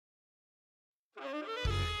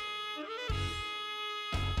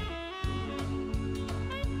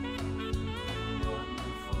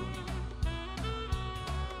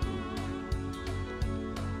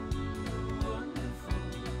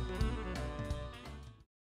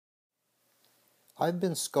I've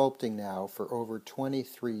been sculpting now for over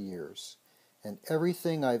 23 years, and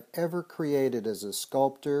everything I've ever created as a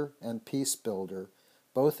sculptor and piece builder,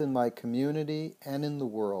 both in my community and in the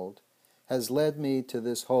world, has led me to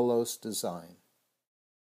this Holos design.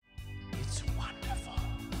 It's wonderful.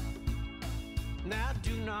 Now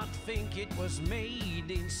do not think it was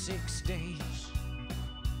made in 6 days,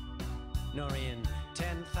 nor in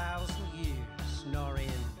 10,000 years, nor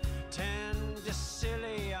in 10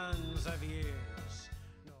 decillions of years.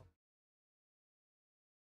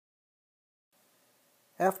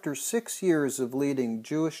 After 6 years of leading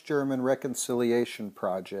Jewish-German reconciliation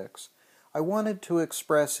projects, I wanted to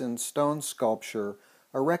express in stone sculpture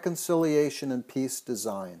a reconciliation and peace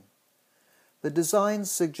design. The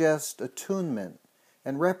designs suggest attunement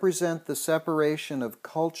and represent the separation of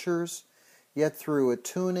cultures, yet through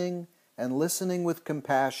attuning and listening with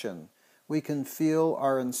compassion, we can feel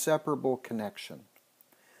our inseparable connection.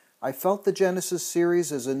 I felt the Genesis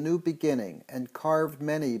series as a new beginning and carved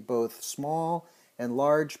many both small and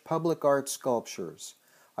large public art sculptures.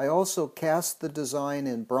 I also cast the design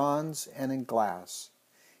in bronze and in glass.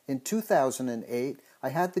 In 2008, I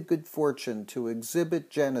had the good fortune to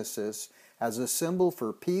exhibit Genesis as a symbol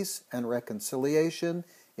for peace and reconciliation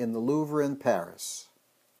in the Louvre in Paris.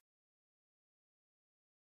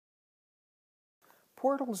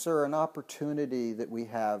 Portals are an opportunity that we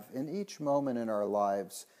have in each moment in our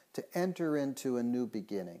lives to enter into a new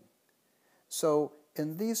beginning. So,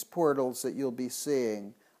 in these portals that you'll be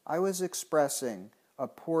seeing, I was expressing a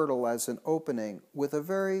portal as an opening with a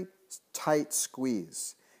very tight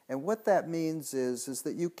squeeze. And what that means is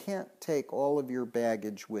that you can't take all of your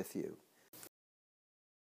baggage with you.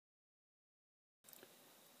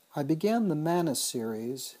 I began the Manna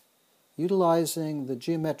series utilizing the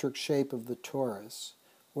geometric shape of the torus,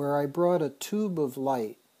 where I brought a tube of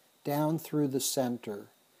light down through the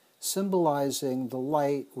center, symbolizing the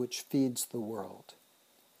light which feeds the world.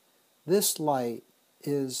 This light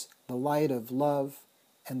is the light of love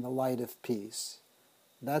and the light of peace.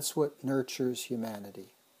 That's what nurtures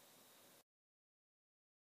humanity.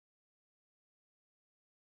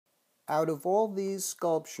 Out of all these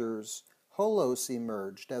sculptures, Holos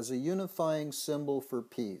emerged as a unifying symbol for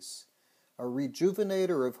peace, a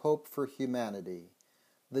rejuvenator of hope for humanity.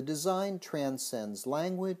 The design transcends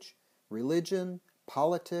language, religion,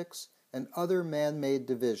 politics, and other man-made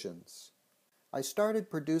divisions. I started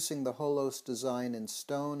producing the Holos design in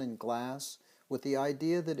stone and glass with the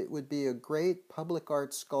idea that it would be a great public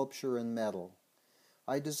art sculpture in metal.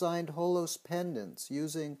 I designed Holos pendants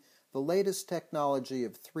using the latest technology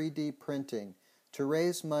of 3D printing to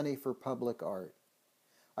raise money for public art.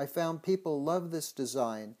 I found people loved this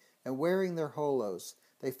design, and wearing their Holos,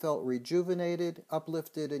 they felt rejuvenated,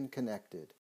 uplifted, and connected.